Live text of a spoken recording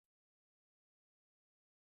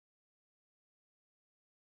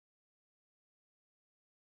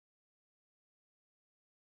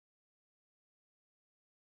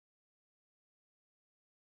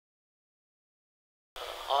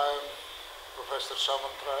I am Professor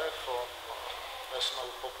Samantaray from National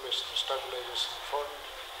Population Stabilization Fund,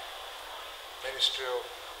 Ministry of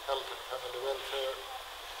Health and Family Welfare,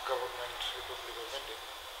 Government, Republic of India.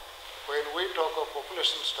 When we talk of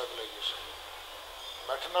population stabilization,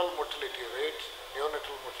 maternal mortality rate,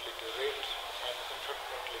 neonatal mortality rate, and infant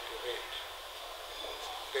mortality rate,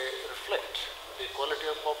 they reflect the quality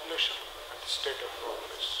of population and the state of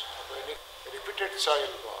progress. Repeated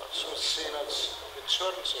childbirth was seen as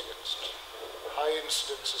insurance against high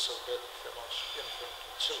incidences of death amongst infant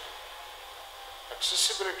and children.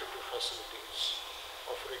 Accessibility to facilities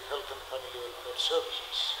offering health and family welfare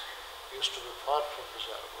services used to be far from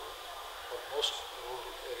desirable for most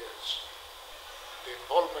rural areas. The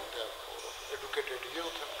involvement, therefore, of educated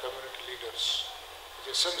youth and community leaders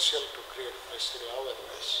is essential to create necessary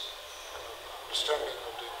awareness and understanding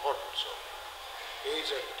of the importance of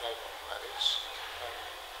age at the time of marriage and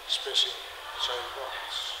spacing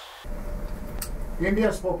childbirths.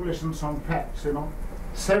 India's population, some facts,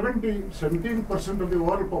 17% of the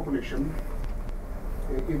world population,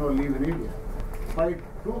 live in India. By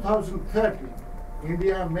 2030,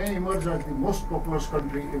 India may emerge as the most populous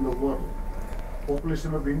country in the world.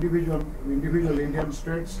 Population of individual Indian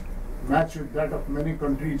states match with that of many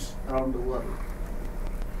countries around the world.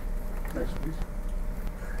 Next, please.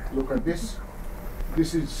 Look at this.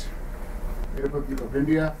 This is the Republic of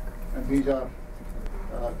India, and these are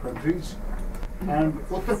countries. And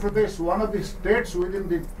Uttar Pradesh, one of the states within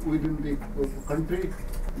the country,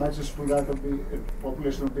 matches to that of the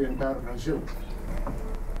population of the entire Brazil.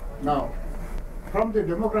 Now, from the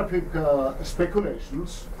demographic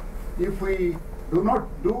speculations, if we do not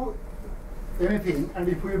do anything and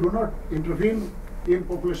if we do not intervene in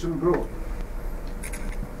population growth,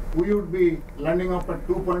 we would be landing up at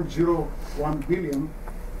 2.01 billion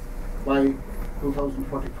by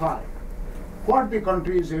 2045. What the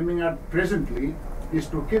country is aiming at presently is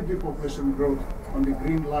to keep the population growth on the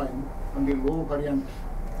green line, on the low variant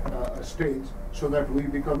stage, so that we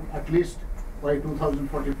become at least by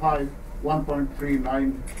 2045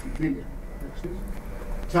 1.39 billion.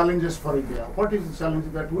 Challenges for India. What is the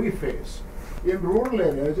challenge that we face? In rural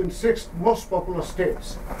areas, in six most populous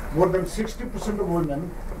states, more than 60% of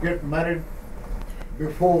women get married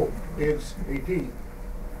before age 18.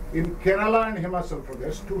 In Kerala and Himachal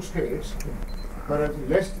Pradesh, two states, whereas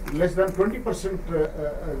less than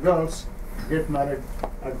 20% girls get married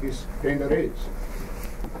at this tender age.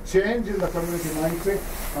 Change in the community mindset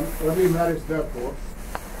on early marriage, therefore,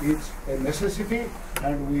 is a necessity,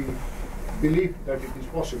 and we believe that it is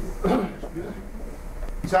possible.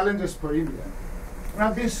 Challenges for India.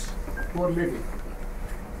 Now this poor lady,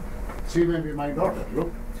 she may be my daughter.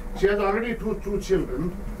 Look, she has already two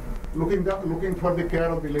children, looking for the care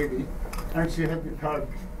of the lady, and she has the third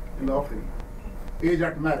in the offering. Age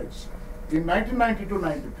at marriage. In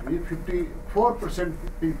 1992-93, 54%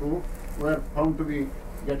 people were found to be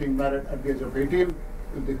getting married at the age of 18.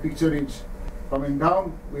 The picture is coming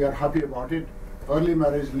down. We are happy about it. Early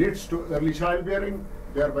marriage leads to early childbearing,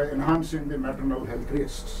 thereby enhancing the maternal health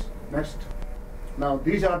risks. Next. Now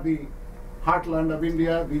these are the heartland of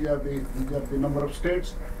India. These are the number of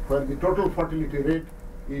states where the total fertility rate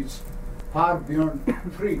is far beyond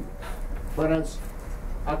 3. Whereas,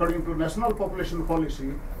 according to National Population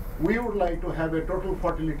Policy, we would like to have a total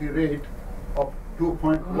fertility rate of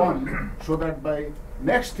 2.1, so that by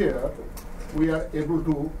next year we are able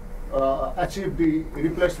to achieve the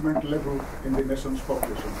replacement level in the nation's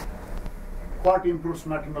population. What improves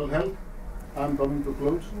maternal health? I am coming to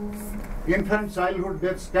close. Infant childhood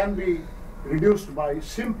deaths can be reduced by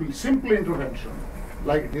simple intervention,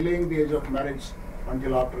 like delaying the age of marriage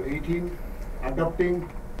until after 18, adopting,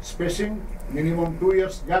 spacing, minimum 2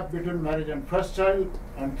 years gap between marriage and first child,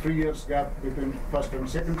 and 3 years gap between first and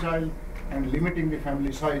second child, and limiting the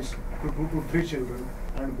family size to 2 to 3 children,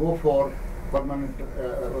 and go for permanent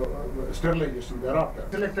sterilization thereafter.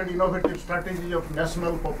 Selected innovative strategy of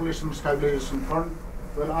National Population Stabilization Fund.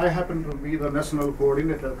 Well, I happen to be the national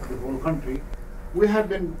coordinator for the whole country. We have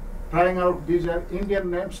been trying out, these are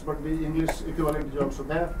Indian names, but the English equivalent is also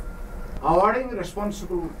there. Awarding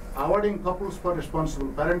couples for responsible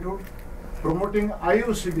parenthood, promoting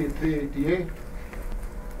IUCD 380A,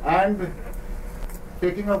 and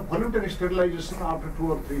taking up voluntary sterilization after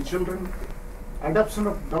 2 or 3 children, adoption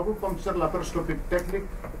of double puncture laparoscopic technique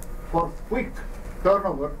for quick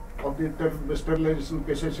turnover of the sterilization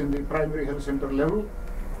cases in the primary health center level,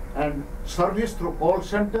 and service through call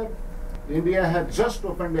center. India had just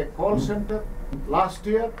opened a call center last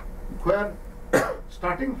year where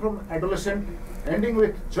starting from adolescent, ending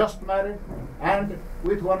with just married and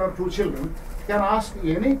with 1 or 2 children, can ask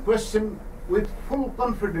any question with full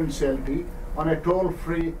confidentiality on a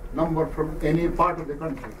toll-free number from any part of the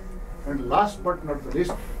country. And last but not the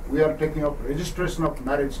least, we are taking up registration of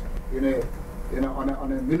marriage on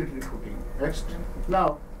a military footing. Next.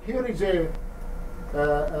 Now, here is a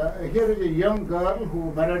young girl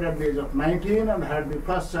who married at the age of 19 and had the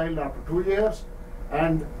first child after 2 years,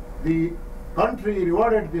 and the country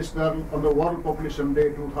rewarded this girl on the World Population Day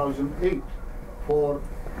 2008 for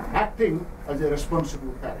acting as a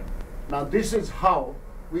responsible parent. Now, this is how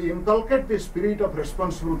we inculcate the spirit of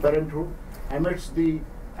responsible parenthood amidst the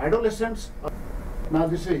adolescents. Now,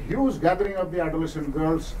 this is a huge gathering of the adolescent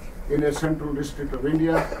girls in a central district of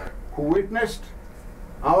India who witnessed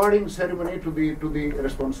awarding ceremony to the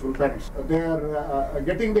responsible parents. Their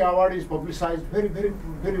getting the award is publicized very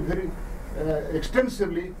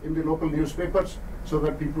extensively in the local newspapers so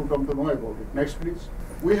that people come to know about it. Next, please.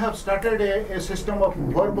 We have started a system of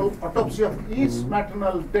verbal autopsy of each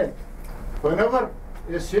maternal death. Whenever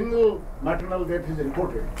a single maternal death is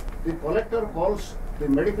reported, the collector calls the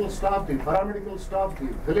medical staff, the paramedical staff, the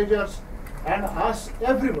villagers, and asks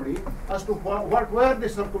everybody as to what were the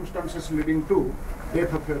circumstances leading to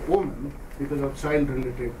death of a woman because of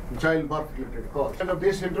childbirth-related cause. And of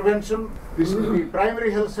this intervention, the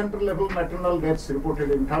primary health center level maternal deaths reported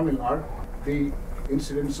in Tamil Nadu, the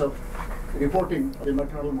incidence of reporting the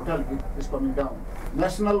maternal mortality is coming down.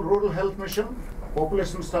 National Rural Health Mission,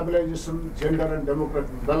 population stabilization, gender and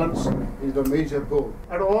demographic balance is the major goal.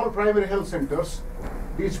 At all primary health centers,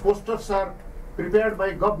 these posters are prepared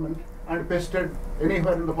by government and pasted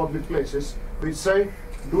anywhere in the public places, which say,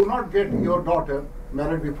 do not get your daughter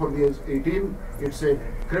married before the age 18, it's a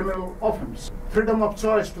criminal offense. Freedom of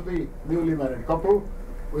choice to the newly married couple,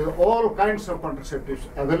 with all kinds of contraceptives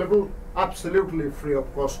available, absolutely free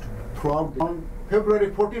of cost throughout. On February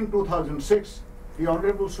 14, 2006, the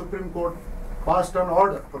Honorable Supreme Court passed an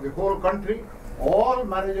order for the whole country. All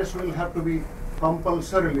marriages will have to be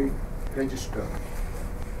compulsorily registered.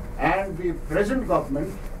 And the present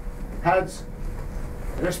government has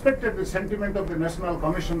respected the sentiment of the National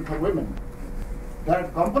Commission for Women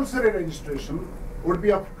that compulsory registration would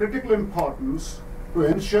be of critical importance to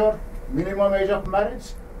ensure minimum age of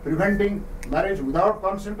marriage, preventing marriage without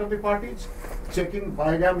consent of the parties, checking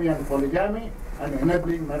bigamy and polygamy, and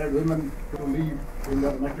enabling married women to live in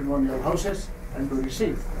their matrimonial houses and to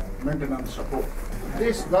receive maintenance support.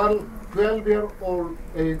 This girl, 12-year-old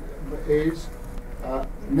age,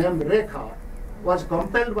 named Rekha, was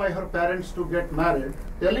compelled by her parents to get married,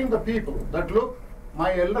 telling the people that, look,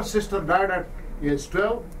 my elder sister died at age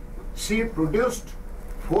 12, she produced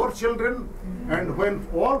 4 children, and when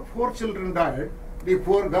all 4 children died, the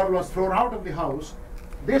poor girl was thrown out of the house.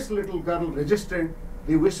 This little girl registered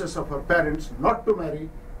the wishes of her parents not to marry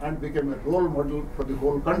and became a role model for the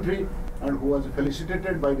whole country, and who was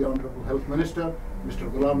felicitated by the Honorable Health Minister, Mr.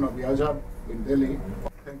 Ghulam Nabi Azad in Delhi.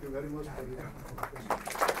 Thank you very much for your question.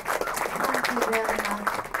 Thank you very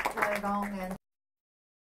much, Chair Gong.